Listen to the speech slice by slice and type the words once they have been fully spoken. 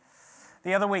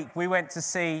The other week, we went to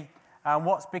see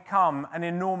what's become an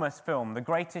enormous film, The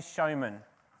Greatest Showman.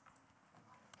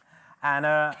 And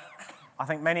I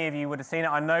think many of you would have seen it.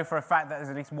 I know for a fact that there's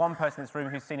at least one person in this room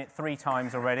who's seen it 3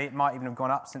 times already. It might even have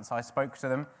gone up since I spoke to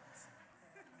them.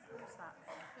 What's that?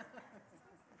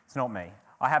 It's not me.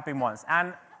 I have been once.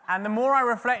 And the more I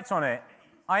reflect on it,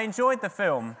 I enjoyed the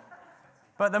film.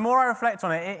 But the more I reflect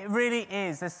on it, it really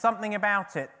is. There's something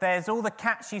about it. There's all the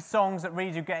catchy songs that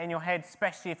really do get in your head,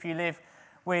 especially if you live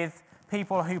with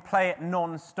people who play it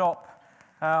non-stop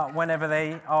whenever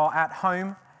they are at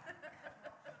home.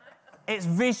 It's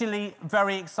visually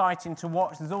very exciting to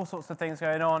watch. There's all sorts of things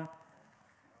going on.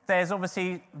 There's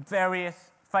obviously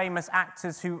various famous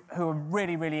actors who are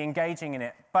really, really engaging in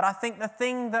it. But I think the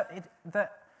thing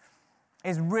that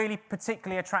is really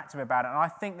particularly attractive about it, and I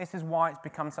think this is why it's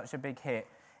become such a big hit,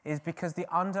 is because the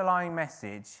underlying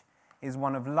message is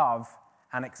one of love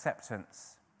and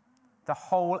acceptance. The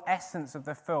whole essence of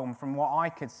the film, from what I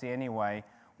could see anyway,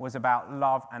 was about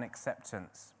love and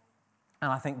acceptance.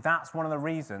 And I think that's one of the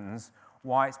reasons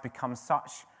why it's become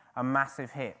such a massive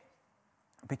hit,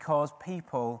 because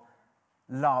people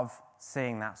love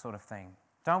seeing that sort of thing.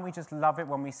 Don't we just love it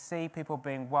when we see people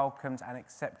being welcomed and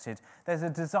accepted? There's a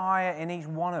desire in each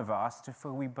one of us to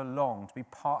feel we belong, to be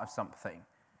part of something,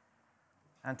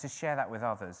 and to share that with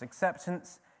others.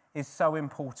 Acceptance is so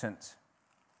important.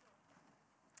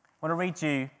 I want to read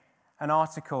you an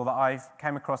article that I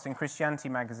came across in Christianity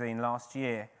magazine last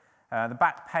year. The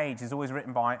back page is always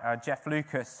written by Jeff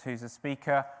Lucas, who's a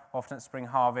speaker, often at Spring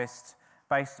Harvest,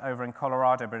 based over in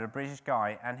Colorado, but a British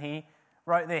guy, and he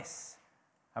wrote this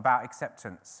about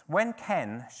acceptance. When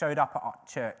Ken showed up at our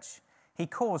church, he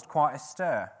caused quite a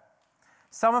stir.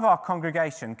 Some of our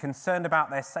congregation, concerned about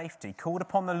their safety, called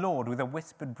upon the Lord with a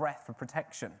whispered breath for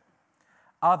protection.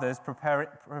 Others,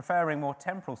 preferring more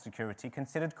temporal security,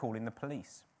 considered calling the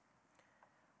police.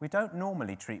 We don't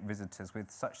normally treat visitors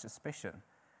with such suspicion,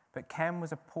 but Ken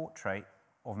was a portrait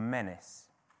of menace.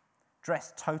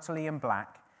 Dressed totally in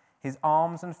black, his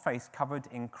arms and face covered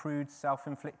in crude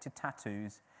self-inflicted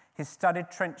tattoos, his studded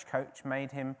trench coat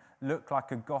made him look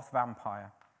like a goth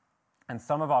vampire. And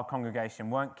some of our congregation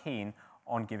weren't keen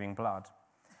on giving blood.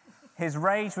 His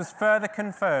rage was further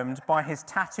confirmed by his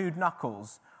tattooed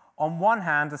knuckles. On one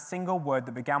hand, a single word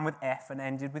that began with F and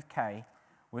ended with K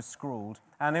was scrawled.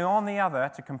 And on the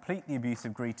other, to complete the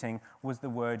abusive greeting, was the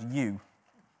word you.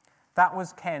 That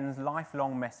was Ken's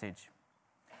lifelong message.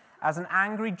 As an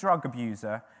angry drug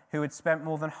abuser who had spent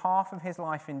more than half of his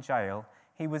life in jail,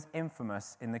 he was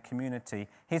infamous in the community,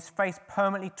 his face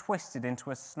permanently twisted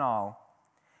into a snarl.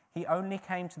 He only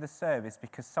came to the service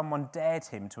because someone dared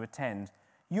him to attend.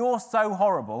 "You're so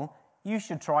horrible, you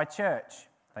should try church,"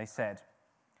 they said.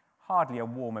 Hardly a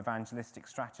warm evangelistic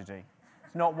strategy.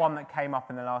 It's not one that came up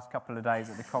in the last couple of days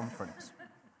at the conference.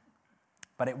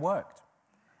 But it worked.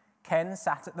 Ken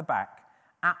sat at the back,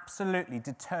 absolutely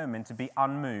determined to be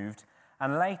unmoved,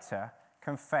 and later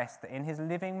confessed that in his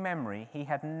living memory he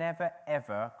had never,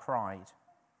 ever cried.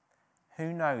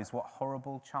 Who knows what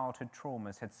horrible childhood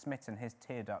traumas had smitten his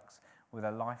tear ducts with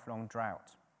a lifelong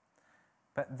drought.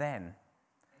 But then,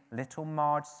 little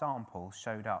Marge Sample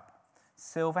showed up.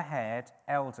 Silver-haired,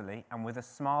 elderly, and with a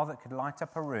smile that could light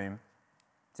up a room,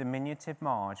 diminutive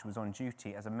Marge was on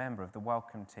duty as a member of the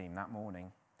welcome team that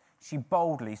morning. She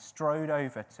boldly strode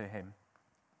over to him,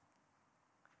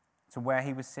 to where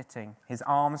he was sitting, his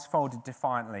arms folded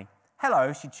defiantly.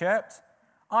 "Hello," she chirped.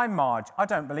 "I'm Marge. I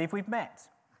don't believe we've met."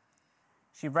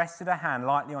 She rested her hand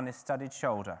lightly on his studded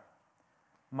shoulder.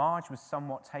 Marge was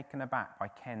somewhat taken aback by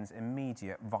Ken's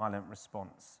immediate violent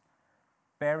response.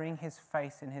 Burying his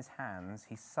face in his hands,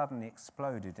 he suddenly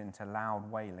exploded into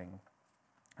loud wailing.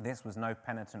 This was no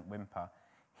penitent whimper.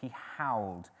 He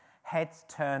howled, heads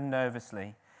turned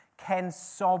nervously. Ken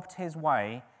sobbed his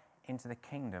way into the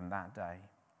kingdom that day.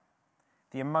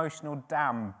 The emotional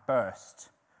dam burst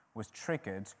was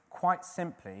triggered quite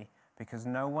simply because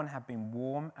no one had been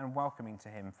warm and welcoming to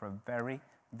him for a very,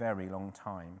 very long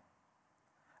time.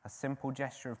 A simple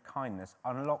gesture of kindness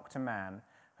unlocked a man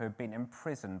who had been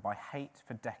imprisoned by hate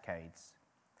for decades.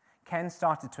 Ken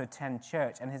started to attend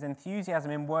church, and his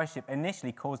enthusiasm in worship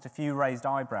initially caused a few raised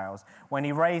eyebrows. When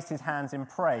he raised his hands in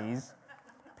praise,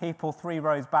 people 3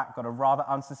 rows back got a rather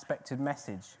unsuspected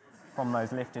message from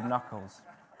those lifted knuckles.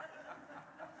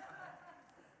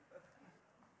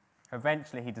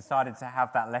 Eventually, he decided to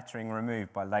have that lettering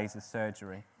removed by laser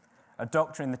surgery. A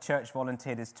doctor in the church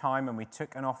volunteered his time, and we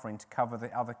took an offering to cover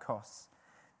the other costs.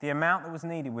 The amount that was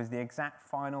needed was the exact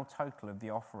final total of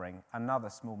the offering, another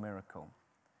small miracle.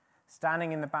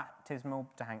 Standing in the baptismal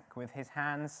tank with his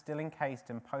hands still encased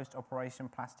in post-operation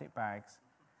plastic bags,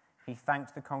 He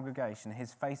thanked the congregation.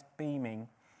 His face beaming,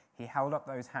 he held up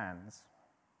those hands.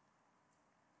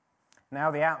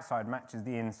 Now the outside matches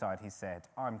the inside, he said.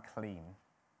 I'm clean.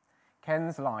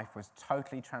 Ken's life was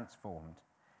totally transformed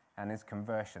and his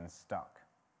conversion stuck.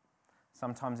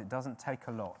 Sometimes it doesn't take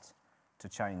a lot to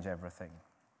change everything.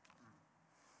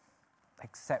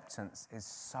 Acceptance is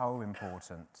so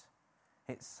important.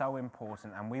 It's so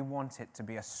important, and we want it to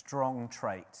be a strong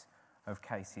trait of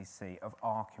KCC, of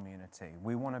our community.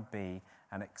 We want to be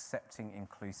an accepting,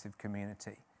 inclusive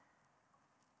community.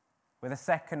 We're the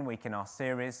second week in our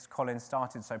series. Colin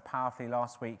started so powerfully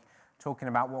last week talking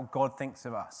about what God thinks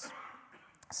of us.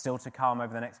 Still to come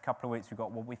over the next couple of weeks, we've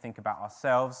got what we think about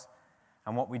ourselves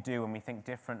and what we do when we think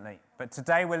differently. But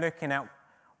today we're looking at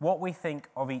what we think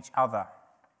of each other.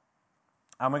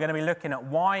 And we're going to be looking at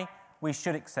why we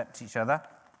should accept each other,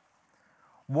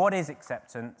 what is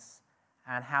acceptance,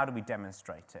 and how do we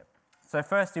demonstrate it. So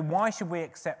firstly, why should we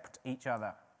accept each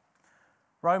other?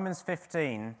 Romans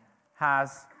 15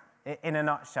 has, in a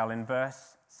nutshell, in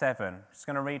verse 7, I'm just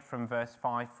going to read from verse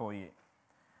 5 for you.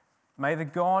 May the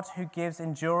God who gives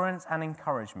endurance and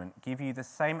encouragement give you the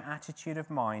same attitude of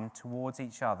mind towards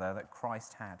each other that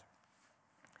Christ had,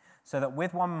 so that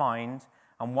with one mind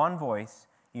and one voice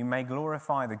you may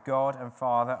glorify the God and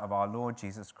Father of our Lord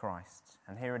Jesus Christ.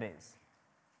 And here it is.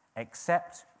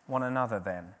 Accept one another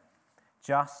then,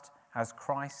 just as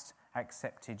Christ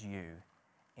accepted you,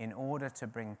 in order to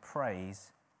bring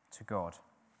praise to God.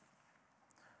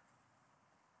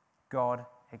 God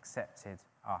accepted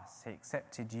us. He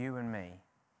accepted you and me.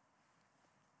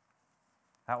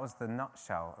 That was the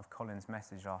nutshell of Colin's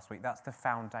message last week. That's the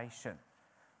foundation.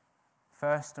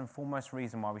 First and foremost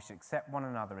reason why we should accept one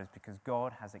another is because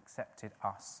God has accepted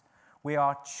us. We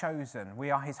are chosen. We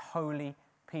are his holy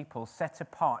people, set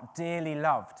apart, dearly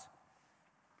loved.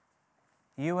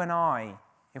 You and I,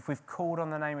 if we've called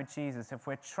on the name of Jesus, if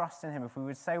we're trusting him, if we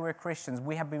would say we're Christians,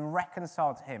 we have been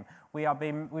reconciled to him.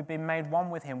 We've been made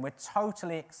one with him. We're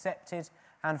totally accepted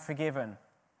and forgiven.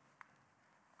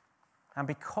 And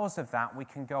because of that, we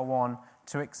can go on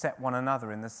to accept one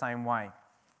another in the same way.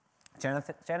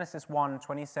 Genesis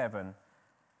 1:27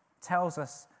 tells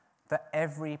us that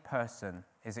every person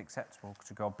is acceptable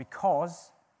to God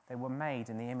because they were made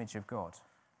in the image of God.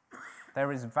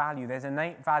 There is value, there's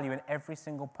innate value in every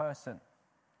single person.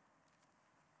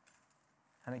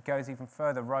 And it goes even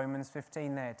further. Romans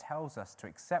 15 there tells us to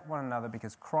accept one another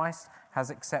because Christ has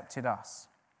accepted us.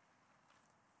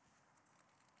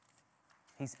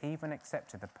 He's even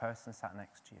accepted the person sat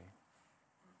next to you.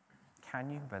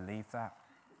 Can you believe that?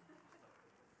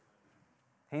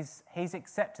 He's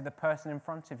accepted the person in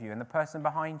front of you and the person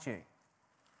behind you.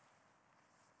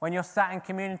 When you're sat in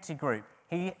community group,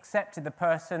 he accepted the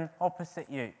person opposite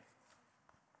you.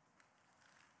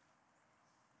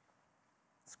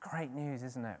 It's great news,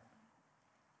 isn't it?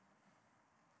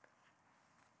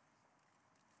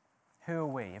 Who are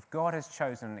we? If God has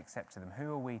chosen and accepted them,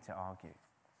 who are we to argue?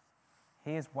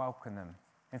 He has welcomed them.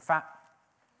 In fact,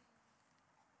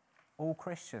 all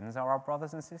Christians are our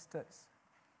brothers and sisters.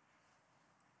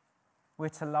 We're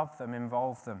to love them,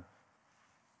 involve them.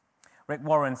 Rick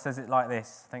Warren says it like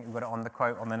this. I think we've got it on the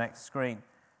quote on the next screen.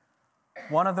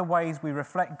 One of the ways we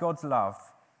reflect God's love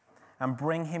and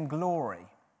bring him glory,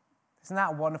 isn't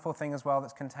that a wonderful thing as well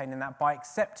that's contained in that? By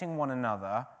accepting one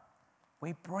another,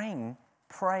 we bring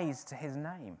praise to his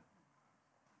name.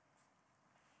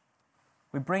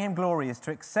 We bring him glory is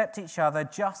to accept each other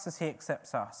just as he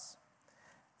accepts us.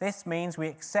 This means we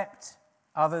accept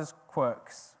others'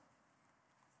 quirks.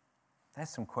 There's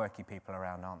some quirky people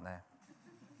around, aren't there?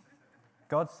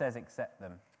 God says accept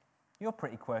them. You're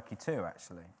pretty quirky too,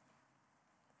 actually.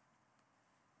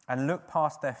 And look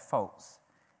past their faults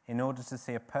in order to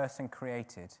see a person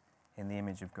created in the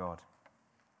image of God.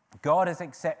 God has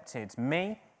accepted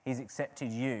me, he's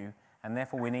accepted you, and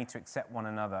therefore we need to accept one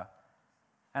another.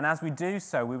 And as we do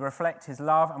so, we reflect his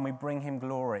love and we bring him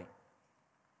glory.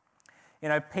 You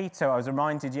know, Peter, I was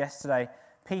reminded yesterday,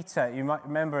 Peter, you might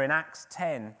remember in Acts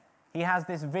 10, he has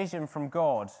this vision from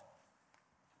God,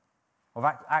 of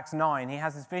Acts 9, he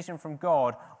has this vision from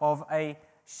God of a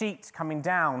sheet coming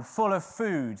down full of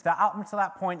food that up until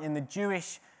that point in the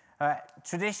Jewish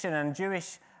tradition and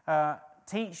Jewish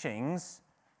teachings,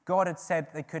 God had said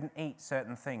they couldn't eat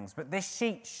certain things. But this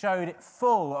sheet showed it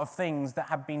full of things that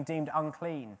had been deemed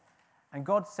unclean. And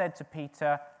God said to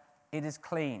Peter, it is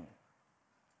clean.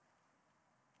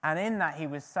 And in that he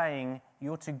was saying,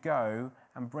 you're to go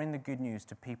and bring the good news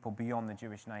to people beyond the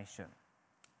Jewish nation.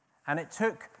 And it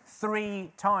took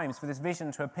 3 times for this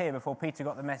vision to appear before Peter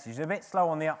got the message. A bit slow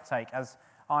on the uptake, as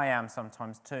I am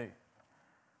sometimes too.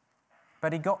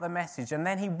 But he got the message, and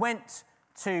then he went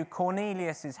to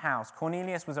Cornelius' house.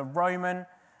 Cornelius was a Roman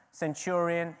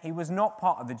centurion. He was not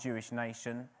part of the Jewish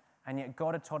nation, and yet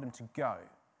God had told him to go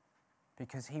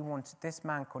because this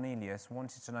man Cornelius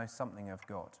wanted to know something of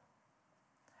God.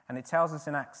 And it tells us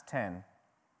in Acts 10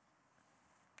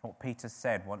 what Peter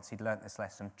said once he'd learnt this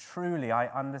lesson. Truly, I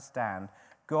understand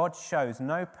God shows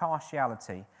no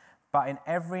partiality, but in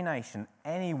every nation,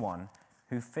 anyone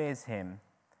who fears him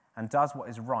and does what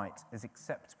is right is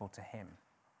acceptable to him.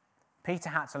 Peter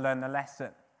had to learn the lesson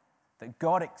that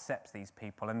God accepts these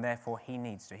people and therefore he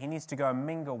needs to. He needs to go and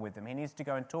mingle with them. He needs to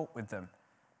go and talk with them.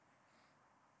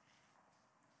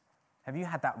 Have you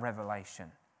had that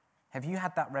revelation? Have you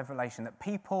had that revelation that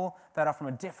people that are from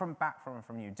a different background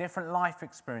from you, different life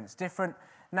experience, different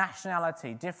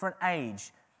nationality, different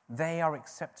age, they are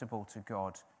acceptable to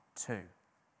God too?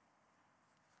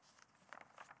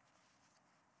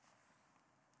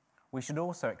 We should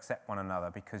also accept one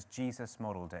another because Jesus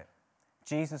modeled it.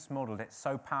 Jesus modeled it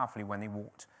so powerfully when he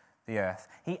walked the earth.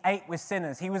 He ate with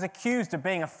sinners. He was accused of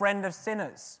being a friend of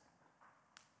sinners.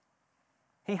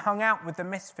 He hung out with the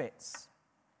misfits.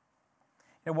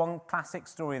 You know, one classic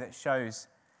story that shows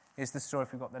is the story,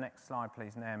 if we've got the next slide,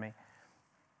 please, Naomi.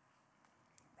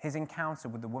 His encounter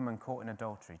with the woman caught in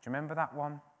adultery. Do you remember that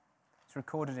one? It's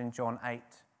recorded in John 8. It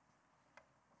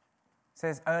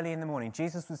says, early in the morning,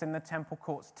 Jesus was in the temple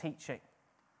courts teaching.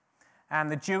 And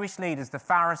the Jewish leaders, the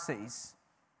Pharisees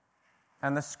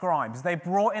and the scribes, they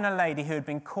brought in a lady who had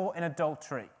been caught in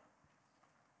adultery.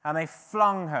 And they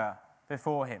flung her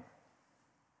before him.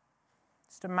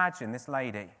 Just imagine this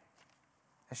lady,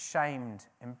 ashamed,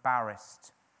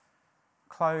 embarrassed,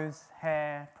 clothes,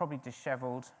 hair, probably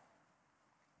disheveled.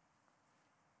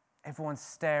 Everyone's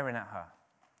staring at her.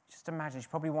 Just imagine, she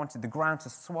probably wanted the ground to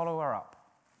swallow her up.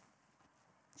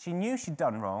 She knew she'd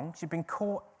done wrong. She'd been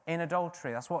caught in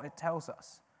adultery. That's what it tells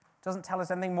us. It doesn't tell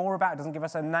us anything more about it. It doesn't give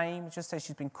us a name. It just says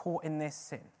she's been caught in this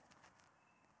sin.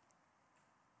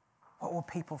 What were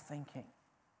people thinking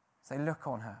as they look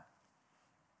on her?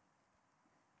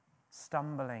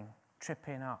 Stumbling,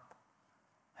 tripping up,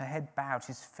 her head bowed,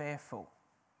 she's fearful.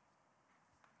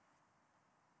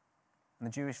 And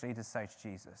the Jewish leaders say to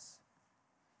Jesus,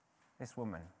 this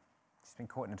woman, she's been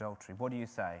caught in adultery. What do you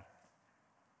say?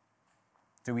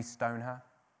 Do we stone her?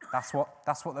 That's what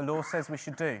the law says we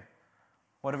should do.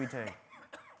 What do we do? And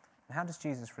how does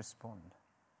Jesus respond?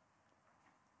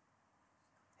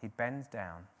 He bends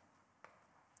down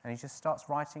and he just starts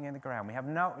writing in the ground.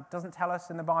 It doesn't tell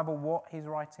us in the Bible what he's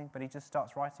writing, but he just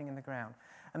starts writing in the ground.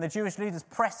 And the Jewish leaders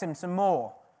press him some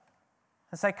more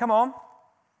and say, come on,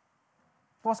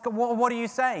 what do you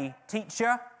say, teacher?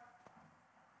 I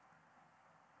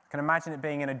can imagine it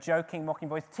being in a joking, mocking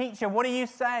voice. Teacher, what do you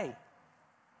say?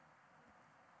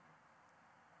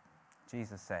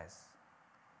 Jesus says,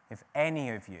 if any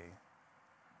of you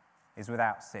is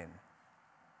without sin,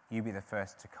 you be the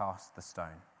first to cast the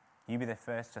stone. You be the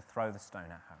first to throw the stone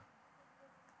at her.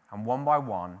 And one by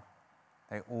one,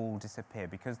 they all disappear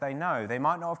because they know they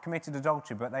might not have committed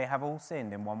adultery, but they have all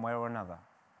sinned in one way or another.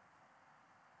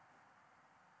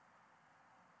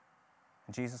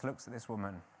 And Jesus looks at this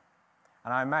woman,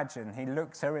 and I imagine he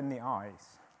looks her in the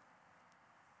eyes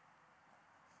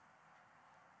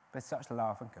with such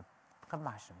love and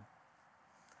compassion.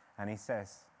 And he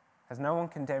says, has no one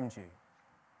condemned you?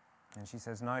 And she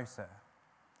says, no, sir.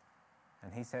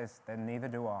 And he says, then neither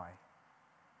do I.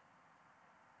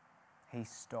 He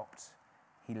stopped,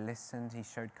 he listened, he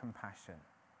showed compassion.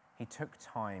 He took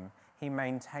time, he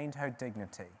maintained her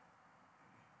dignity.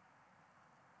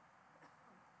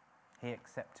 He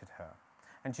accepted her.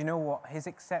 And do you know what? His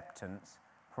acceptance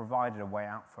provided a way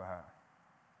out for her.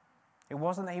 It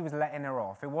wasn't that he was letting her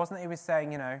off. It wasn't that he was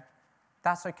saying,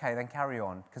 that's okay, then carry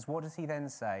on. Because what does he then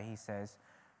say? He says,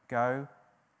 go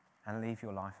and leave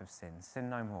your life of sin. Sin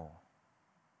no more.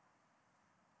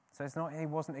 So it's not, he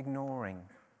wasn't ignoring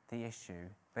the issue,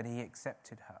 but he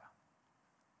accepted her.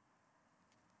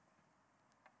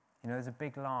 There's a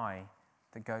big lie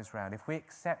that goes around. If we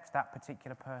accept that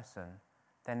particular person,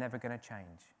 they're never going to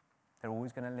change. They're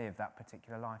always going to live that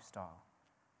particular lifestyle.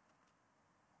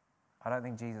 I don't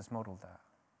think Jesus modeled that.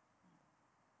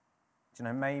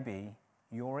 Maybe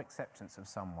your acceptance of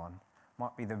someone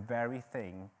might be the very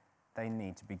thing they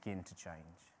need to begin to change.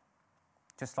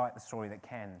 Just like the story that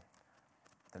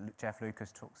Jeff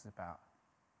Lucas talks about.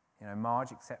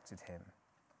 Marge accepted him,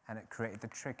 and it created the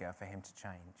trigger for him to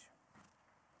change.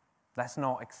 Let's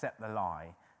not accept the lie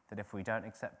that if we don't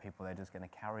accept people, they're just going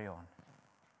to carry on.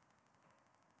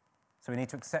 So we need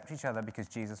to accept each other because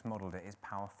Jesus modeled it. It's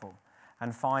powerful.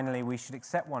 And finally, we should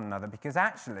accept one another because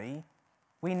actually,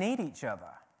 we need each other.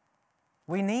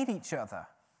 We need each other.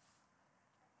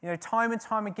 Time and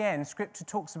time again, Scripture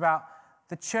talks about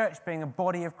the church being a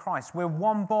body of Christ. We're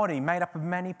one body made up of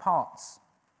many parts.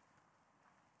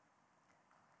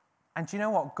 And do you know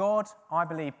what? God, I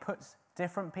believe, puts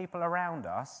different people around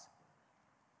us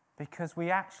because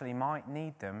we actually might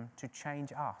need them to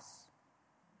change us.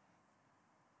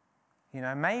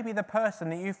 Maybe the person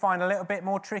that you find a little bit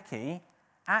more tricky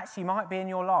actually might be in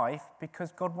your life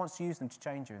because God wants to use them to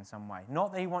change you in some way.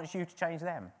 Not that he wants you to change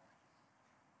them.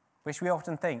 Which we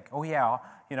often think,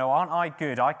 aren't I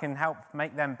good? I can help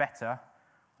make them better.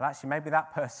 Well, actually, maybe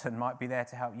that person might be there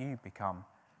to help you become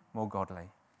more godly.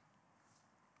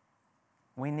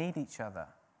 We need each other.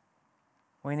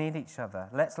 We need each other.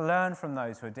 Let's learn from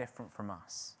those who are different from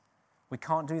us. We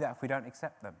can't do that if we don't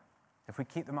accept them, if we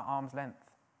keep them at arm's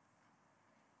length.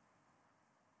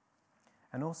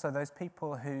 And also those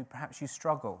people who perhaps you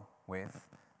struggle with,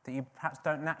 that you perhaps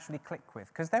don't naturally click with.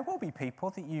 Because there will be people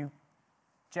that you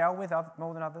gel with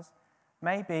more than others.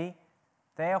 Maybe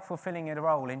they are fulfilling a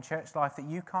role in church life that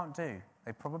you can't do.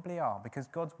 They probably are, because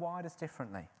God's wired us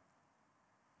differently.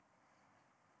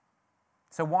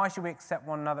 So why should we accept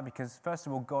one another? Because first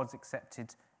of all, God's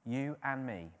accepted you and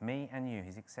me and you.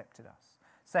 He's accepted us.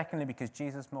 Secondly, because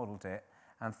Jesus modelled it.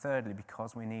 And thirdly,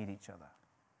 because we need each other.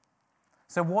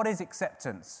 So what is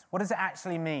acceptance? What does it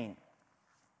actually mean?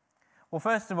 Well,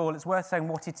 first of all, it's worth saying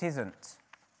what it isn't.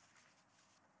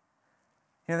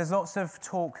 There's lots of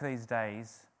talk these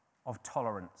days of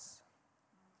tolerance.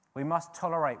 We must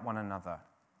tolerate one another.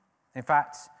 In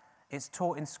fact, it's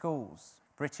taught in schools.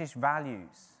 British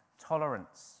values,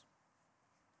 tolerance.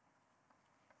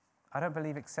 I don't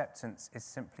believe acceptance is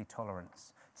simply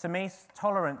tolerance. To me,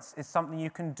 tolerance is something you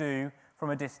can do from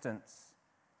a distance.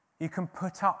 You can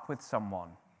put up with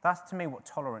someone. That's to me what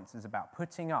tolerance is about,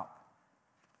 putting up.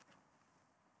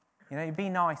 You be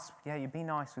nice. Yeah, you be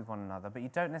nice with one another, but you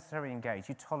don't necessarily engage.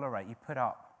 You tolerate, you put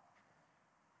up.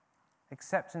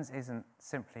 Acceptance isn't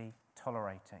simply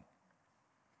tolerating.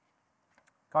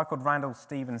 A guy called Randall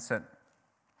Stevenson,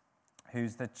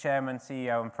 who's the chairman,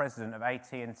 CEO, and president of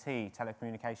AT&T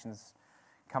telecommunications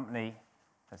company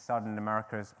that started in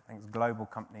America, I think it's a global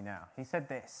company now. He said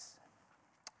this.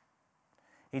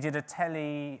 He did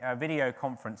a video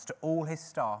conference to all his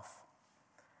staff.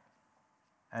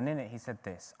 And in it he said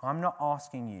this, I'm not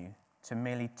asking you to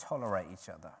merely tolerate each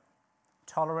other.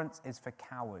 Tolerance is for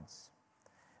cowards.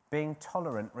 Being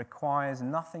tolerant requires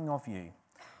nothing of you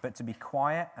but to be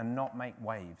quiet and not make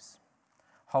waves,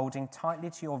 holding tightly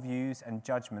to your views and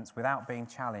judgments without being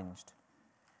challenged.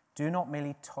 Do not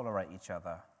merely tolerate each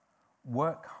other.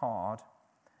 Work hard,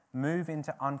 move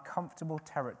into uncomfortable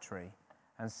territory,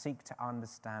 and seek to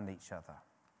understand each other.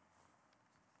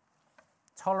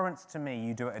 Tolerance to me,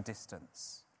 you do at a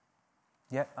distance.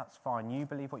 Yeah, that's fine. You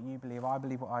believe what you believe, I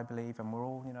believe what I believe, and we're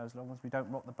all, as long as we don't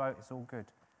rock the boat, it's all good.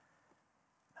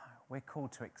 No, we're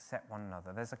called to accept one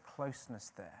another. There's a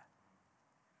closeness there.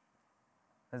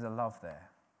 There's a love there.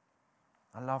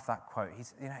 I love that quote.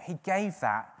 He gave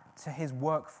that to his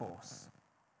workforce.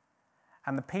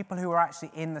 And the people who were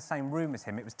actually in the same room as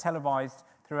him, it was televised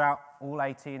throughout all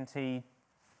AT&T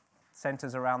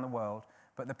centres around the world,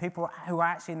 but the people who were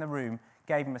actually in the room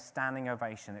gave him a standing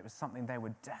ovation. It was something they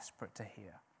were desperate to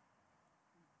hear.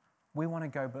 We want to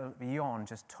go beyond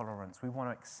just tolerance. We want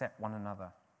to accept one another,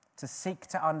 to seek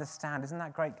to understand. Isn't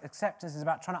that great? Acceptance is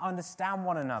about trying to understand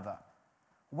one another.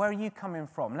 Where are you coming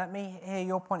from? Let me hear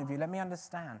your point of view. Let me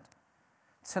understand.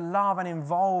 To love and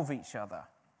involve each other.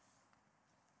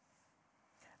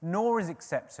 Nor is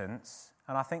acceptance,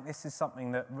 and I think this is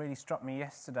something that really struck me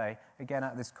yesterday, again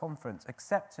at this conference,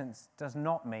 acceptance does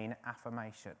not mean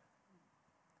affirmation.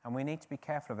 And we need to be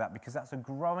careful of that because that's a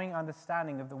growing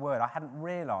understanding of the word. I hadn't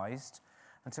realised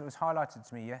until it was highlighted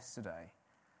to me yesterday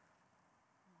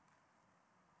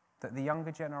that the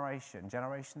younger generation,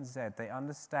 Generation Z, they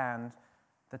understand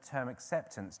the term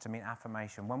acceptance to mean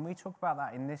affirmation. When we talk about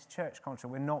that in this church culture,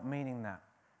 we're not meaning that.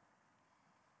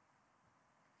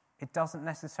 It doesn't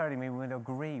necessarily mean we'll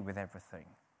agree with everything.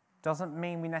 It doesn't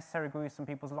mean we necessarily agree with some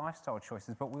people's lifestyle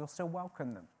choices, but we'll still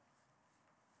welcome them.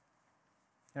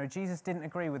 Jesus didn't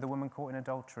agree with the woman caught in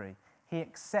adultery. He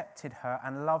accepted her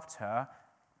and loved her,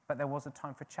 but there was a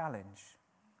time for challenge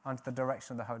under the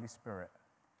direction of the Holy Spirit.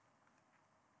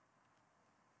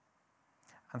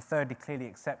 And thirdly, clearly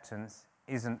acceptance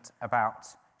isn't about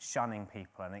shunning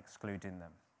people and excluding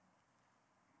them.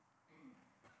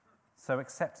 So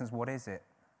acceptance, what is it?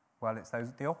 Well, it's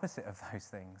the opposite of those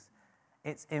things.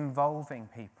 It's involving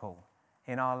people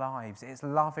in our lives. It's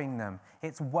loving them.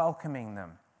 It's welcoming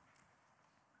them.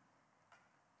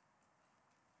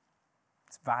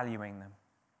 It's valuing them.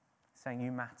 Saying,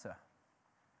 you matter.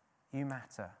 You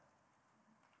matter.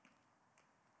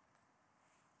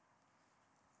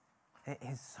 It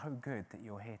is so good that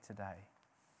you're here today.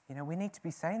 You know, we need to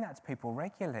be saying that to people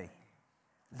regularly.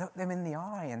 Look them in the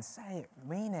eye and say it,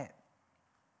 mean it.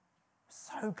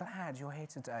 So glad you're here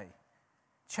today.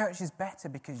 Church is better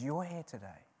because you're here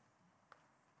today.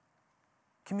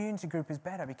 Community group is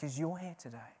better because you're here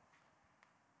today.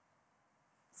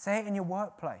 Say it in your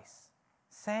workplace.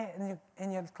 Say it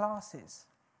in your classes.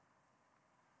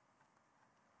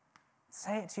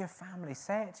 Say it to your family.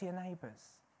 Say it to your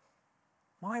neighbours.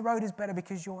 My road is better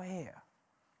because you're here.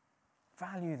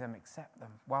 Value them, accept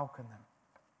them, welcome them.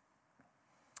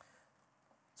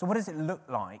 So what does it look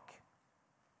like?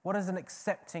 What does an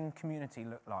accepting community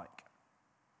look like?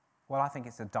 Well, I think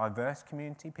it's a diverse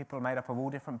community. People are made up of all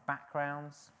different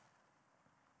backgrounds.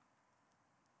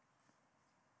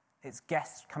 It's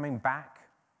guests coming back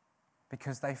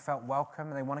because they felt welcome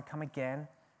and they want to come again.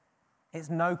 It's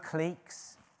no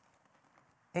cliques.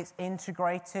 It's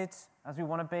integrated, as we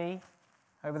want to be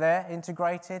over there,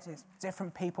 integrated. It's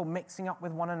different people mixing up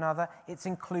with one another. It's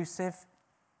inclusive.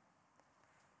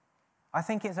 I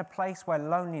think it's a place where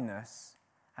loneliness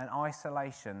and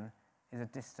isolation is a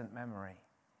distant memory.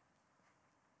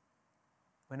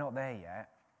 We're not there yet,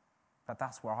 but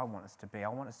that's where I want us to be. I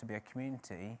want us to be a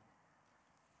community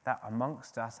that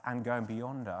amongst us and going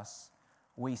beyond us,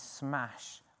 we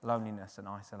smash loneliness and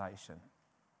isolation.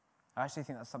 I actually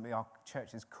think that's something our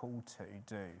church is called to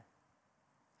do.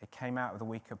 It came out of the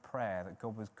week of prayer that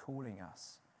God was calling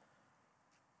us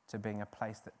to being a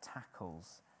place that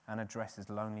tackles and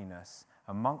addresses loneliness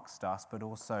amongst us, but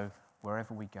also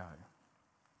wherever we go.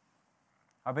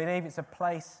 I believe it's a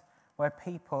place where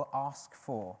people ask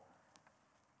for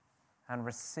and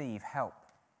receive help.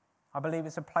 I believe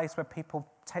it's a place where people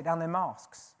take down their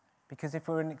masks, because if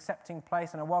we're an accepting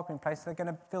place and a welcoming place, they're going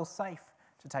to feel safe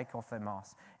to take off their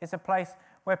masks. It's a place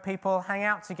where people hang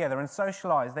out together and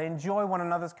socialise. They enjoy one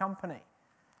another's company.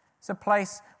 It's a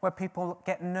place where people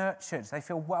get nurtured. They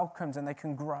feel welcomed and they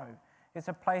can grow. It's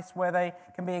a place where they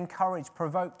can be encouraged,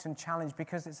 provoked and challenged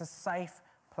because it's a safe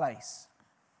place.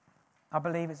 I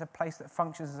believe it's a place that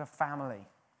functions as a family,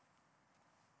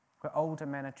 where older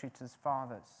men are treated as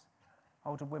fathers,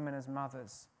 older women as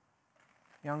mothers,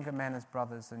 younger men as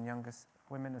brothers and younger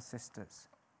women as sisters.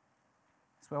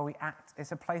 It's where we act.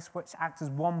 It's a place which acts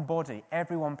as one body,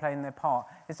 everyone playing their part.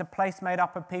 It's a place made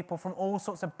up of people from all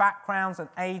sorts of backgrounds and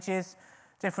ages,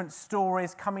 different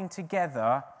stories coming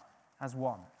together as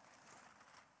one.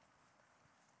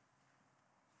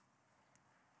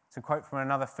 To quote from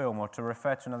another film, or to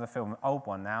refer to another film, an old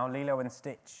one now, Lilo and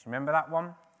Stitch. Remember that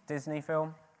one? Disney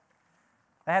film?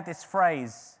 They had this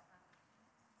phrase,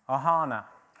 Ohana.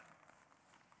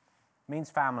 Means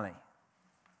family.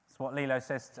 It's what Lilo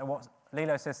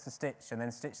says to Stitch, and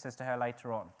then Stitch says to her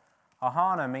later on.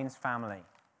 Ohana means family.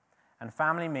 And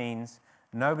family means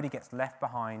nobody gets left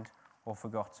behind or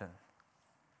forgotten.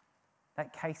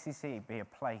 Let KCC be a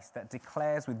place that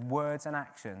declares with words and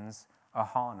actions,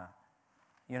 Ohana.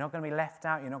 You're not going to be left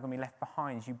out. You're not going to be left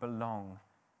behind. You belong.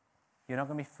 You're not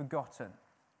going to be forgotten.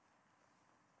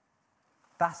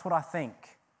 That's what I think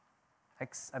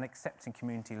an accepting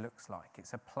community looks like.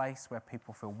 It's a place where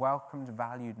people feel welcomed,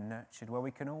 valued, nurtured, where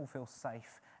we can all feel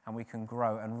safe and we can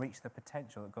grow and reach the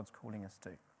potential that God's calling us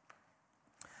to.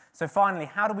 So finally,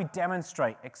 how do we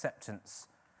demonstrate acceptance?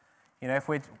 You know, if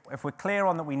we're clear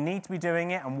on that we need to be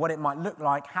doing it and what it might look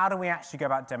like, how do we actually go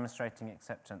about demonstrating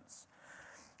acceptance?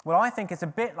 Well, I think it's a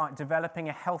bit like developing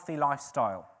a healthy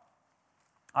lifestyle.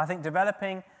 I think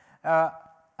developing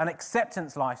an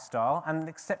acceptance lifestyle and an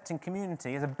accepting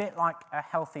community is a bit like a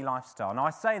healthy lifestyle. Now,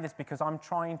 I say this because I'm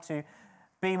trying to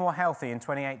be more healthy in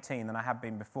 2018 than I have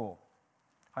been before.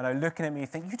 I know, looking at me, you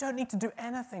think, you don't need to do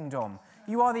anything, Dom.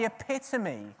 You are the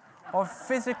epitome of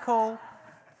physical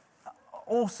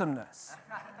awesomeness.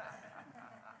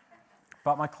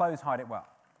 But my clothes hide it well.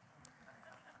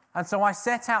 And so I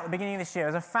set out at the beginning of this year,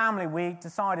 as a family, we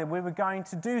decided we were going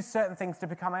to do certain things to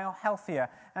become healthier.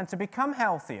 And to become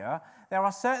healthier, there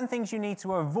are certain things you need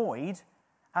to avoid,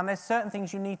 and there's certain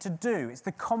things you need to do. It's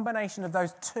the combination of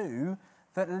those two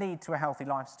that lead to a healthy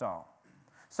lifestyle.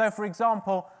 So, for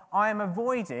example, I am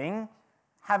avoiding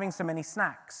having so many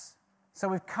snacks. So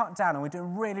we've cut down, and we're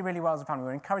doing really, really well as a family.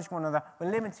 We're encouraging one another.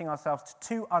 We're limiting ourselves to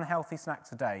 2 unhealthy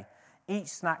snacks a day. Each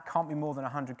snack can't be more than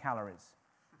 100 calories.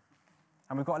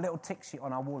 And we've got a little tick sheet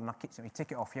on our wall in our kitchen. We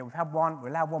tick it off. Yeah, we've had one. We're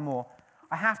allowed one more.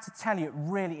 I have to tell you, it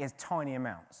really is tiny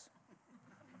amounts.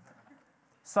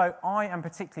 So I am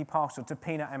particularly partial to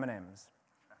peanut M&Ms.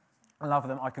 I love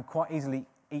them. I could quite easily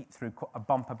eat through a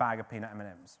bumper bag of peanut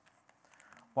M&Ms.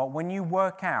 Well, when you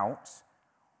work out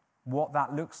what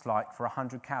that looks like for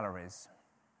 100 calories,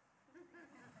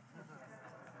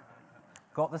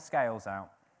 got the scales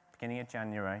out, beginning of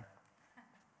January,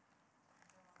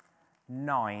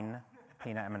 9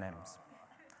 peanut M&Ms.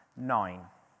 9.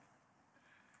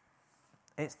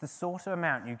 It's the sort of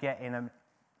amount you get in a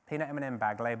peanut M&M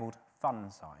bag labelled fun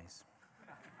size,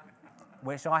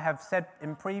 which I have said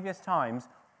in previous times,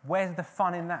 where's the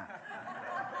fun in that?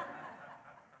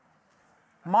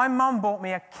 My mum bought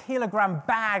me a kilogram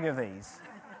bag of these.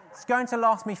 It's going to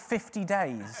last me 50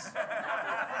 days.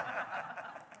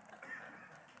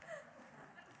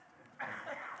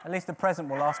 At least the present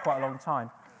will last quite a long time.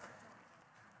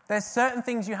 There's certain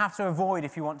things you have to avoid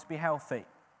if you want to be healthy.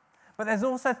 But there's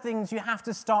also things you have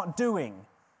to start doing.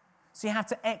 So you have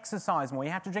to exercise more,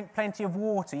 you have to drink plenty of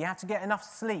water, you have to get enough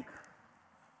sleep.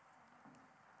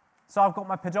 So I've got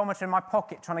my pedometer in my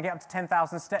pocket trying to get up to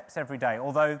 10,000 steps every day,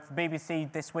 although the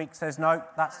BBC this week says, no,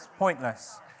 that's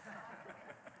pointless.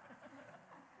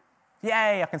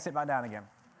 Yay, I can sit back down again.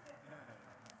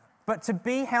 But to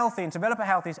be healthy and develop a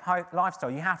healthy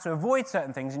lifestyle, you have to avoid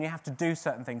certain things and you have to do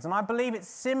certain things. And I believe it's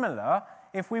similar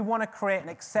if we want to create an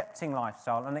accepting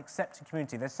lifestyle, an accepting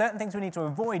community. There's certain things we need to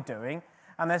avoid doing,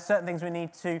 and there's certain things we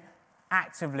need to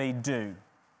actively do.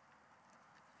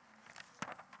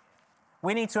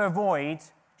 We need to avoid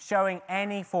showing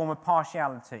any form of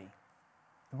partiality.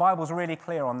 The Bible's really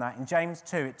clear on that. In James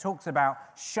 2, it talks about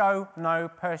show no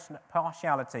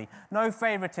partiality, no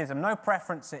favoritism, no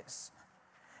preferences.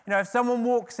 You know, if someone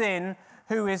walks in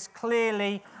who is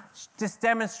clearly just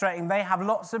demonstrating they have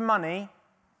lots of money,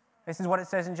 this is what it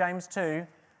says in James 2,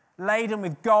 laden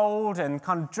with gold and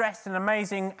kind of dressed in an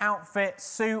amazing outfit,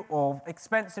 suit or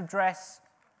expensive dress,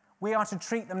 we are to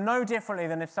treat them no differently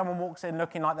than if someone walks in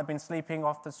looking like they've been sleeping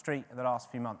off the street in the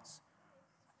last few months.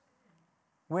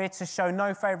 We're to show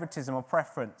no favoritism or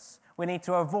preference. We need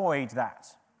to avoid that.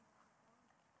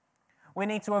 We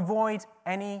need to avoid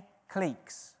any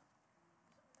cliques.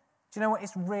 Do you know what?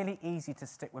 It's really easy to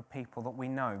stick with people that we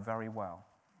know very well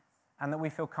and that we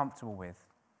feel comfortable with.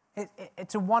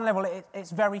 To one level,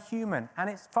 it's very human, and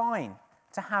it's fine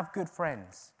to have good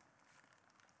friends.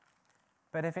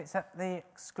 But if it's at the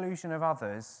exclusion of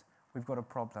others, we've got a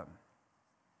problem.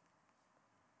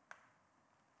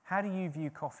 How do you view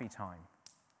coffee time?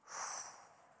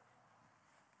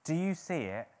 Do you see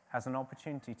it as an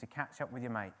opportunity to catch up with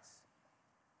your mates?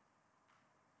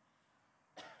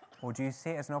 Or do you see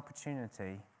it as an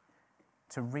opportunity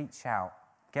to reach out,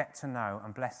 get to know,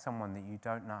 and bless someone that you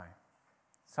don't know?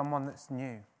 Someone that's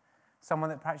new. Someone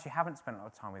that perhaps you haven't spent a lot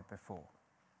of time with before.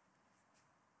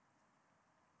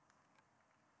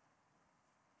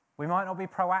 We might not be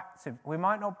proactive. We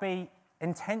might not be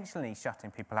intentionally shutting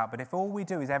people out, but if all we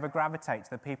do is ever gravitate to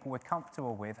the people we're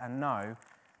comfortable with and know,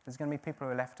 there's going to be people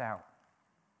who are left out.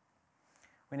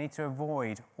 We need to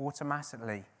avoid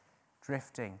automatically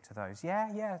drifting to those.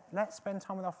 Yeah, let's spend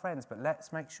time with our friends, but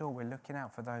let's make sure we're looking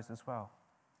out for those as well.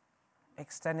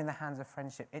 Extending the hands of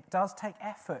friendship. It does take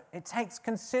effort. It takes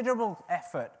considerable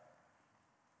effort.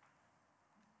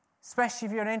 Especially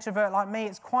if you're an introvert like me,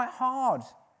 it's quite hard.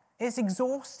 It's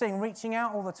exhausting reaching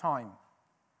out all the time.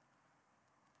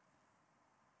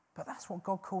 But that's what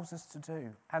God calls us to do.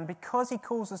 And because he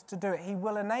calls us to do it, he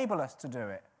will enable us to do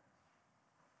it.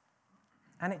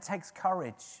 And it takes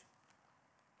courage.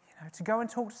 You know, to go and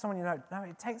talk to someone you know, no,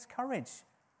 it takes courage.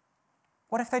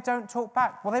 What if they don't talk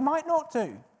back? Well, they might not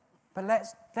do. But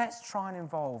let's try and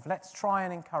involve. Let's try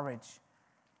and encourage.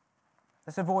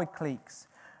 Let's avoid cliques.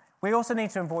 We also need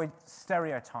to avoid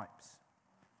stereotypes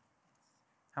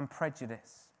and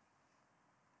prejudice.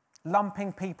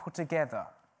 Lumping people together.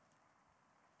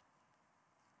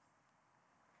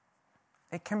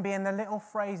 It can be in the little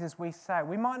phrases we say.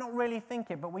 We might not really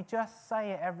think it, but we just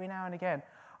say it every now and again.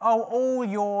 Oh, all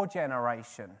your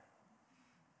generation.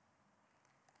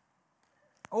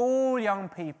 All young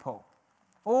people.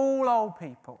 All old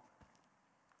people.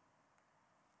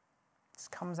 This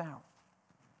comes out.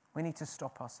 We need to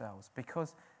stop ourselves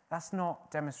because that's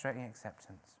not demonstrating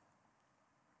acceptance.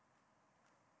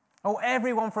 Oh,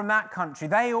 everyone from that country,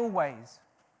 they always.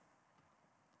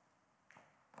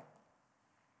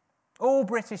 All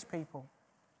British people.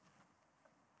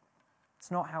 It's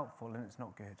not helpful and it's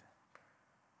not good.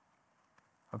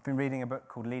 I've been reading a book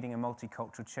called Leading a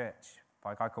Multicultural Church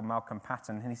by a guy called Malcolm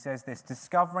Patton, and he says this: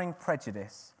 discovering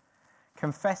prejudice,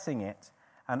 confessing it,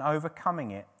 and overcoming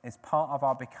it is part of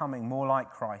our becoming more like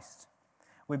Christ.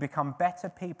 We become better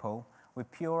people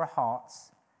with purer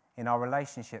hearts in our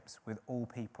relationships with all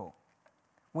people.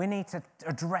 We need to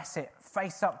address it,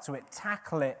 face up to it,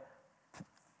 tackle it,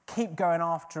 keep going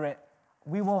after it.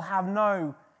 We will have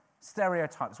no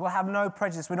stereotypes. We'll have no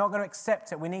prejudice. We're not going to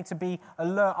accept it. We need to be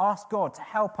alert, ask God to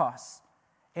help us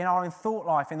in our own thought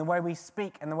life, in the way we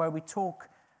speak, and the way we talk,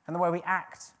 and the way we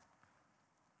act.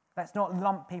 Let's not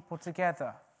lump people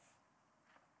together.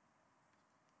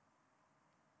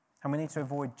 And we need to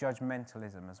avoid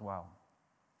judgmentalism as well.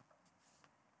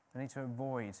 We need to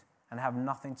avoid and have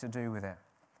nothing to do with it.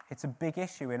 It's a big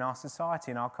issue in our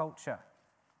society, in our culture,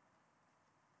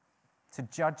 to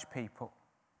judge people.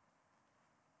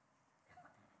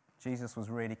 Jesus was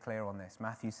really clear on this.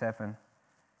 Matthew 7,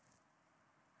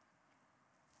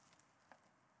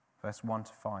 verse 1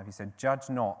 to 5. He said,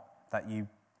 "Judge not that you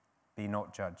be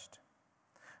not judged.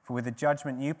 For with the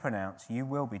judgment you pronounce, you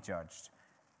will be judged.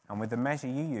 And with the measure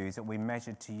you use, it will be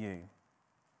measured to you.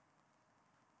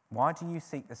 Why do you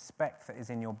seek the speck that is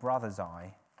in your brother's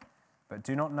eye, but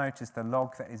do not notice the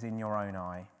log that is in your own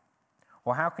eye?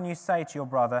 Or how can you say to your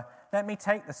brother, 'Let me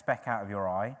take the speck out of your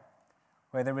eye,'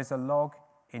 where there is a log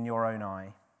in your own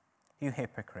eye? You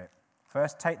hypocrite,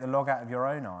 first take the log out of your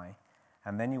own eye,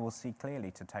 and then you will see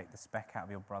clearly to take the speck out of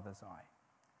your brother's eye."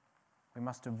 We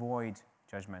must avoid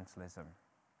judgmentalism.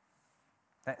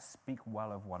 Let's speak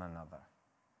well of one another.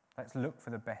 Let's look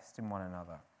for the best in one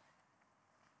another.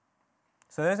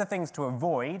 So those are things to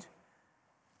avoid,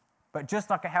 but just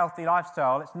like a healthy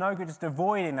lifestyle, it's no good just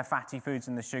avoiding the fatty foods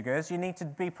and the sugars. You need to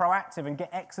be proactive and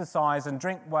get exercise and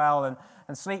drink well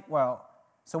and sleep well.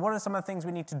 So what are some of the things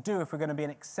we need to do if we're going to be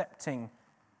an accepting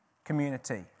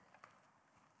community?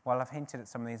 Well, I've hinted at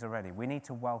some of these already. We need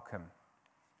to welcome.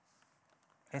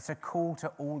 It's a call to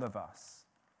all of us.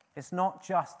 It's not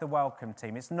just the welcome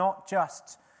team. It's not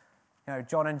just,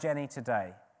 John and Jenny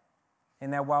today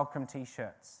in their welcome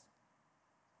T-shirts.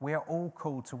 We are all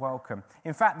called to welcome.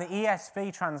 In fact, the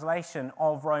ESV translation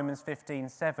of Romans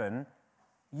 15:7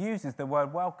 uses the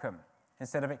word welcome.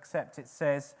 Instead of accept, it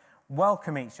says,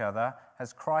 "Welcome each other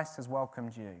as Christ has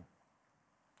welcomed you."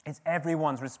 It's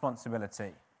everyone's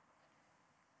responsibility.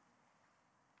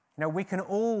 We can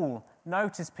all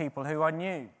notice people who are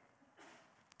new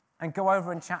and go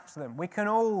over and chat to them. We can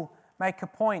all make a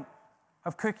point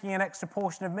of cooking an extra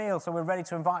portion of meal so we're ready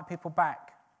to invite people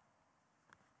back.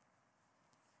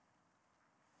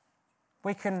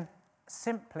 We can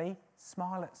simply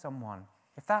smile at someone.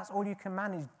 If that's all you can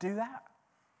manage, do that.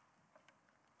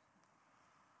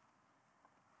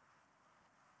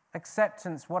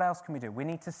 Acceptance, what else can we do? We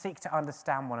need to seek to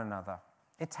understand one another.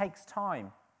 It takes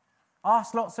time.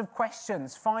 Ask lots of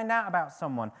questions. Find out about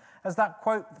someone. As that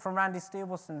quote from Randy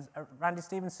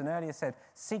Stevenson earlier said,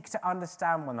 seek to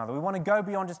understand one another. We want to go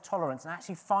beyond just tolerance and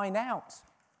actually find out.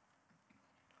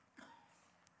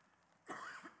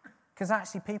 Because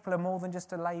actually people are more than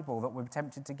just a label that we're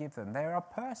tempted to give them. They're a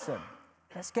person.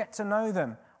 Let's get to know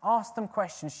them. Ask them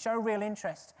questions. Show real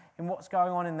interest in what's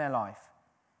going on in their life.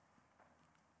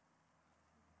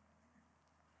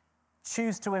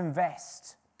 Choose to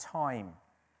invest time.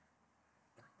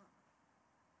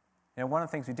 One of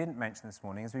the things we didn't mention this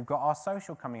morning is we've got our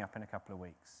social coming up in a couple of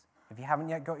weeks. If you haven't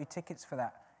yet got your tickets for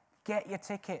that, get your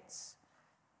tickets.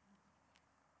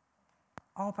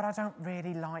 "Oh, but I don't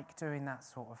really like doing that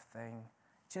sort of thing.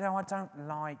 I don't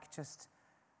like just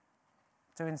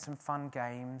doing some fun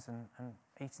games and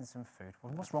eating some food."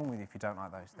 Well, what's wrong with you if you don't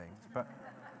like those things? But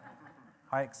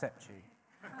I accept you.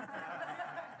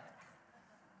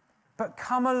 But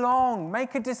come along,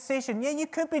 make a decision. Yeah, you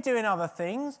could be doing other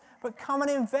things, but come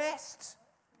and invest.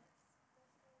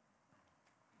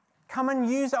 Come and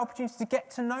use the opportunity to get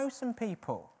to know some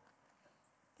people.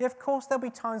 Yeah, of course, there'll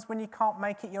be times when you can't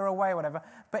make it, you're away, whatever.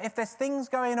 But if there's things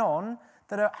going on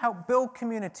that help build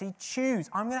community, choose.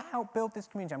 I'm going to help build this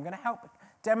community. I'm going to help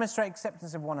demonstrate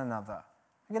acceptance of one another.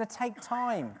 I'm going to take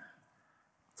time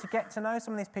to get to know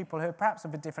some of these people who are perhaps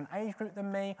of a different age group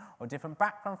than me or different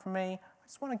background from me. I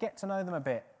just want to get to know them a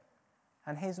bit.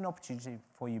 And here's an opportunity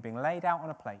for you being laid out on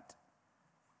a plate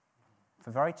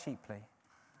for very cheaply.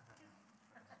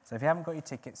 So if you haven't got your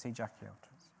ticket, see Jackie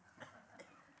afterwards.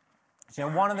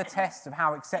 One of the tests of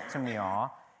how accepting we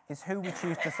are is who we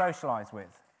choose to socialise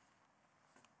with.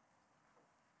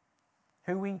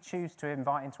 Who we choose to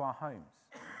invite into our homes.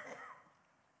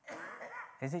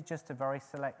 Is it just a very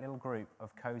select little group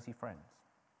of cosy friends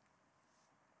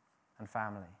and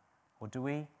family? Or do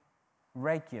we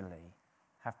regularly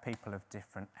have people of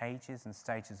different ages and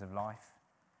stages of life?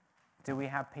 Do we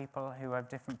have people who have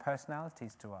different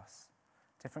personalities to us,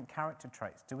 different character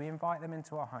traits? Do we invite them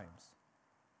into our homes?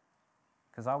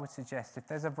 Because I would suggest if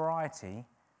there's a variety,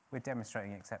 we're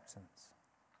demonstrating acceptance.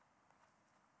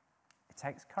 It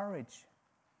takes courage.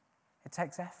 It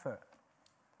takes effort.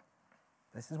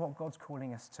 This is what God's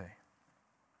calling us to.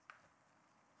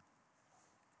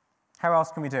 How else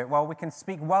can we do it? Well, we can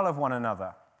speak well of one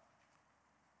another.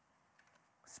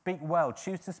 Speak well.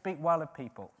 Choose to speak well of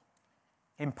people.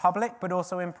 In public, but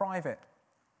also in private.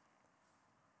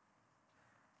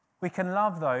 We can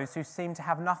love those who seem to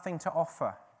have nothing to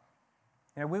offer.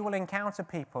 We will encounter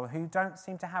people who don't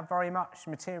seem to have very much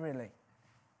materially.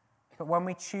 But when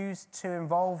we choose to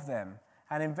involve them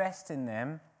and invest in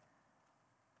them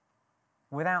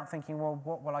without thinking, well,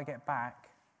 what will I get back?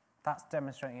 That's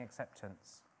demonstrating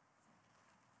acceptance.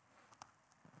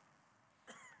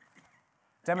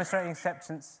 Demonstrating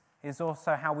acceptance is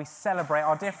also how we celebrate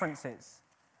our differences.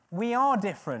 We are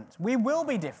different. We will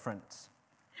be different.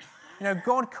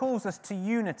 God calls us to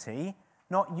unity,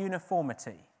 not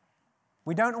uniformity.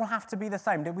 We don't all have to be the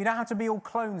same. We don't have to be all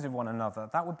clones of one another.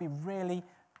 That would be really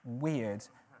weird.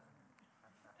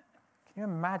 Can you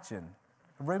imagine?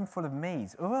 A room full of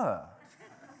me's. Ugh.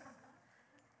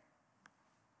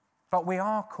 But we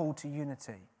are called to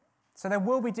unity. So there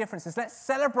will be differences. Let's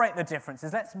celebrate the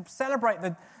differences. Let's celebrate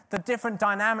the different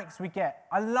dynamics we get.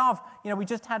 I love, we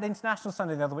just had International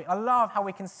Sunday the other week. I love how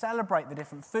we can celebrate the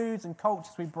different foods and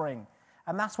cultures we bring.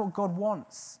 And that's what God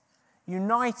wants.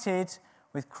 United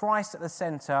with Christ at the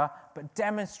centre, but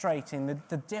demonstrating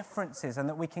the differences and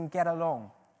that we can get along.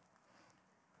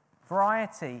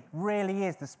 Variety really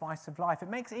is the spice of life. It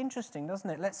makes it interesting, doesn't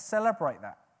it? Let's celebrate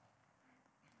that.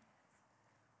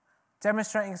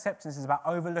 Demonstrating acceptance is about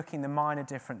overlooking the minor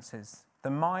differences, the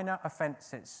minor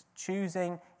offences,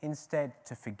 choosing instead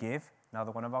to forgive, another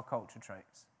one of our culture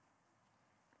traits.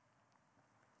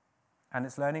 And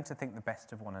it's learning to think the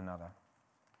best of one another.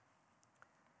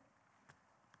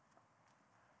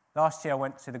 Last year I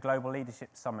went to the Global Leadership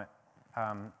Summit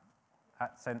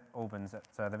at St Albans,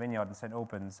 at the Vineyard in St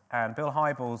Albans, and Bill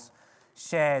Hybels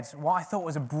shared what I thought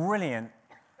was a brilliant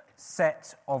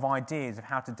set of ideas of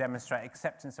how to demonstrate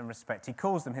acceptance and respect. He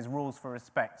calls them his rules for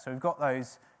respect. So we've got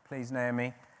those, please,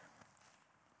 Naomi.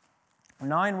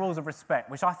 9 rules of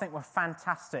respect, which I think were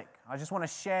fantastic. I just want to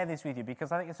share this with you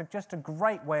because I think it's just a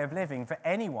great way of living for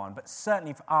anyone, but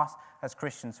certainly for us as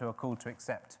Christians who are called to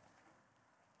accept.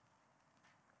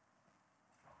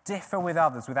 Differ with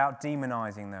others without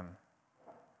demonizing them.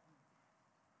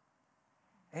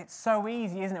 It's so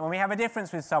easy, isn't it? When we have a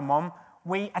difference with someone,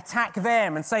 we attack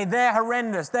them and say they're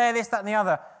horrendous, they're this, that, and the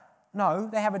other. No,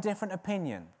 they have a different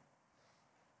opinion.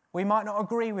 We might not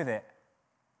agree with it.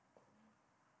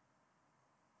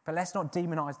 But let's not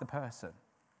demonize the person.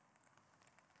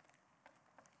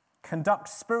 Conduct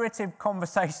spirited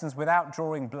conversations without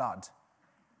drawing blood.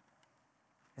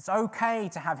 It's okay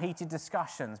to have heated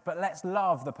discussions, but let's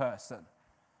love the person.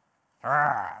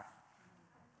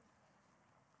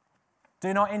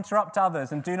 Do not interrupt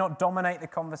others and do not dominate the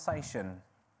conversation.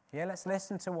 Let's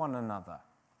listen to one another.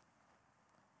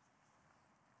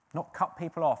 Not cut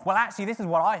people off. Well, actually, this is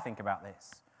what I think about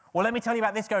this. Or let me tell you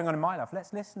about this going on in my life.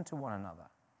 Let's listen to one another.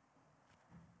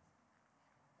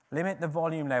 Limit the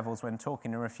volume levels when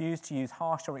talking and refuse to use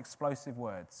harsh or explosive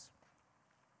words.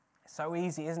 It's so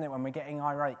easy, isn't it, when we're getting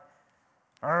irate?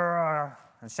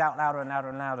 And shout louder and louder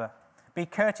and louder. Be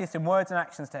courteous in words and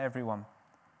actions to everyone.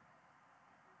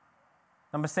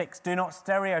 Number 6, do not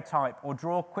stereotype or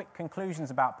draw quick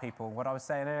conclusions about people, what I was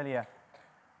saying earlier.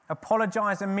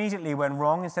 Apologize immediately when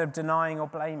wrong instead of denying or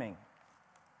blaming.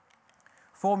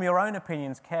 Form your own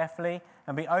opinions carefully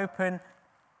and be open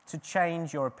to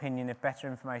change your opinion if better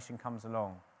information comes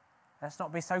along. Let's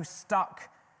not be so stuck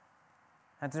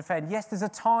and defend. Yes, there's a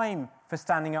time for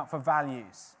standing up for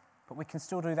values, but we can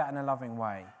still do that in a loving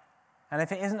way. And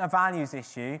if it isn't a values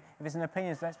issue, if it's an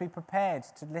opinion, let's be prepared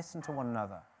to listen to one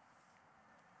another.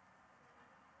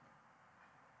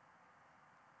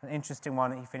 An interesting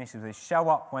one that he finishes with: show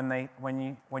up when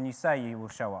you say you will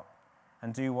show up,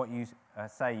 and do what you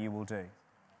say you will do.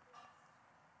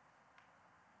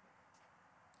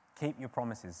 Keep your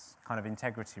promises. Kind of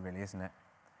integrity, really, isn't it?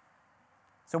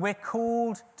 So we're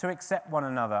called to accept one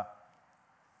another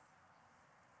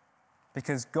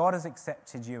because God has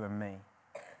accepted you and me,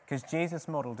 because Jesus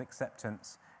modelled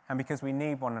acceptance, and because we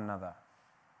need one another.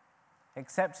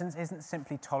 Acceptance isn't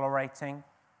simply tolerating.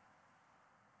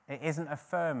 It isn't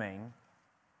affirming,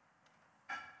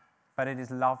 but it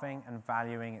is loving and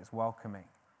valuing, it's welcoming.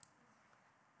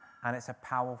 And it's a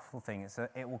powerful thing.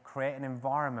 It will create an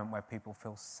environment where people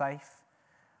feel safe,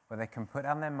 where they can put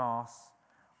down their masks,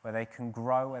 where they can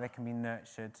grow, where they can be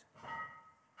nurtured.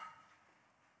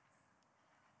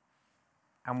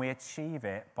 And we achieve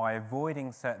it by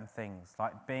avoiding certain things,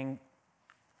 like being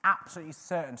absolutely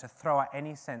certain to throw out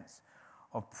any sense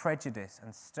of prejudice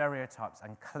and stereotypes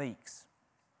and cliques,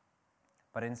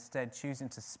 but instead choosing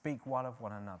to speak well of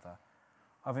one another,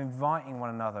 of inviting one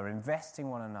another, investing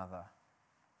one another,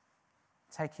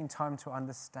 taking time to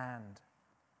understand,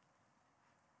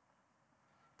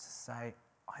 to say,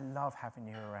 I love having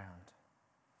you around.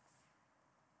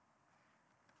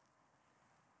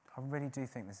 I really do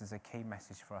think this is a key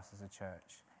message for us as a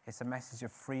church. It's a message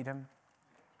of freedom.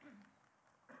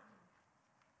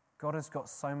 God has got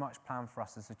so much planned for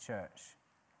us as a church,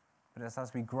 but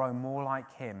as we grow more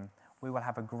like him, we will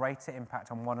have a greater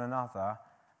impact on one another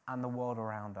and the world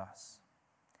around us.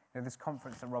 You know, this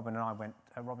conference that Robin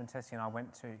Tessie and I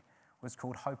went to was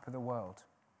called Hope of the World.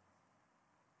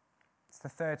 It's the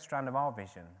third strand of our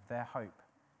vision, their hope.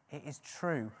 It is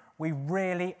true. We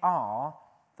really are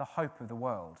the hope of the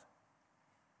world.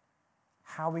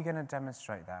 How are we going to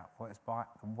demonstrate that? Well, it's by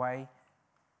the way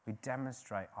we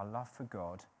demonstrate our love for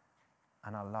God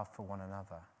and our love for one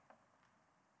another.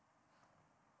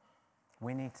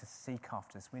 We need to seek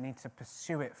after this. We need to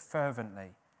pursue it fervently,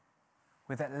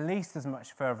 with at least as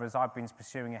much fervour as I've been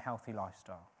pursuing a healthy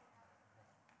lifestyle.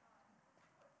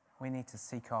 We need to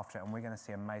seek after it, and we're going to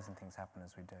see amazing things happen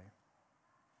as we do.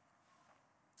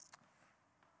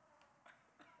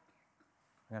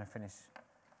 I'm going to finish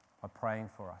by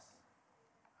praying for us.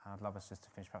 I'd love us just to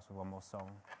finish perhaps with one more song.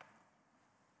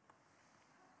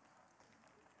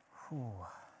 Whew.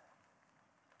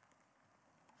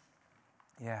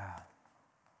 Yeah.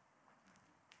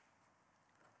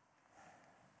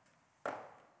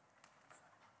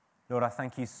 Lord, I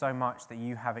thank you so much that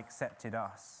you have accepted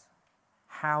us.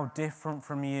 How different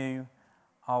from you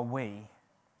are we?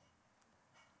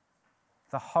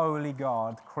 The holy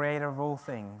God, creator of all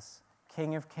things,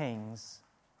 King of kings,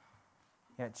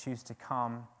 yet choose to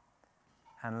come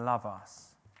and love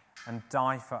us and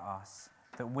die for us,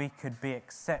 that we could be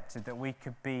accepted, that we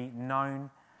could be known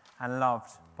and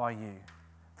loved by you.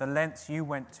 The lengths you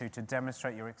went to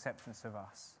demonstrate your acceptance of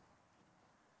us.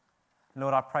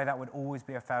 Lord, I pray that would always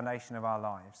be a foundation of our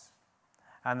lives,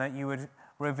 and that you would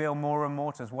reveal more and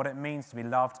more to us what it means to be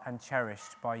loved and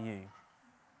cherished by you.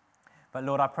 But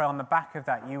Lord, I pray on the back of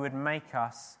that, you would make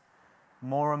us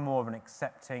more and more of an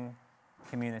accepting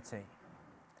community.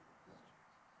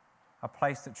 A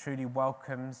place that truly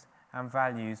welcomes and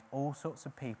values all sorts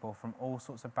of people from all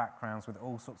sorts of backgrounds with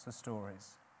all sorts of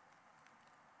stories.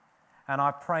 And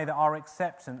I pray that our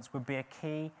acceptance would be a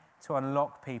key to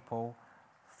unlock people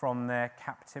from their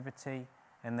captivity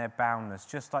and their boundness,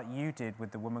 just like you did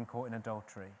with the woman caught in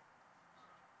adultery.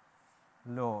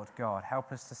 Lord God,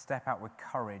 help us to step out with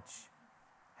courage.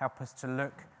 Help us to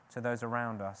look to those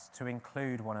around us, to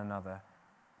include one another,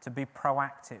 to be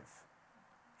proactive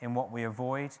in what we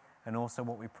avoid and also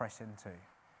what we press into.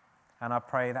 And I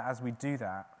pray that as we do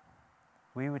that,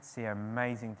 we would see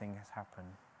amazing things happen.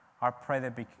 I pray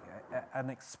there'd be an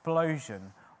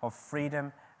explosion of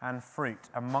freedom and fruit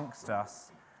amongst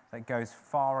us that goes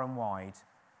far and wide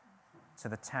to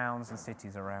the towns and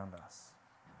cities around us.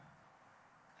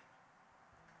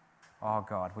 Oh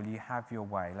God, will you have your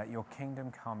way? Let your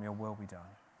kingdom come, your will be done.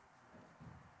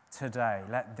 Today,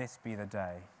 let this be the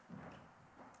day.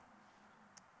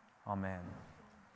 Amen.